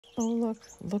Oh,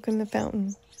 look in the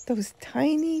fountain. Those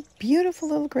tiny, beautiful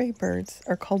little gray birds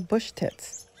are called bush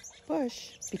tits.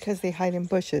 Bush because they hide in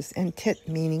bushes, and tit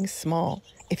meaning small.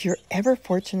 If you're ever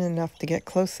fortunate enough to get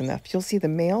close enough, you'll see the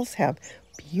males have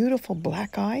beautiful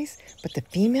black eyes, but the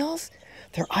females,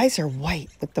 their eyes are white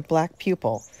with the black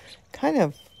pupil, kind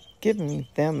of giving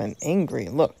them an angry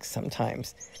look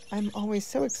sometimes. I'm always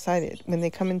so excited when they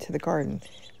come into the garden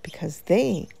because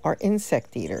they are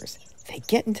insect eaters. They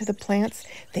get into the plants,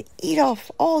 they eat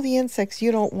off all the insects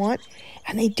you don't want,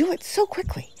 and they do it so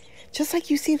quickly. Just like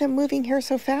you see them moving here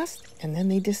so fast, and then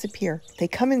they disappear. They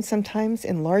come in sometimes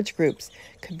in large groups,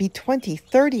 could be 20,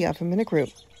 30 of them in a group.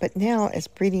 But now, as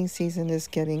breeding season is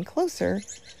getting closer,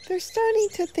 they're starting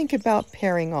to think about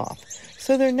pairing off.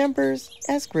 So their numbers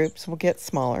as groups will get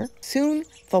smaller. Soon,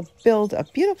 they'll build a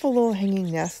beautiful little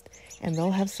hanging nest, and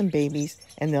they'll have some babies,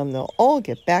 and then they'll all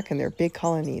get back in their big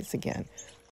colonies again.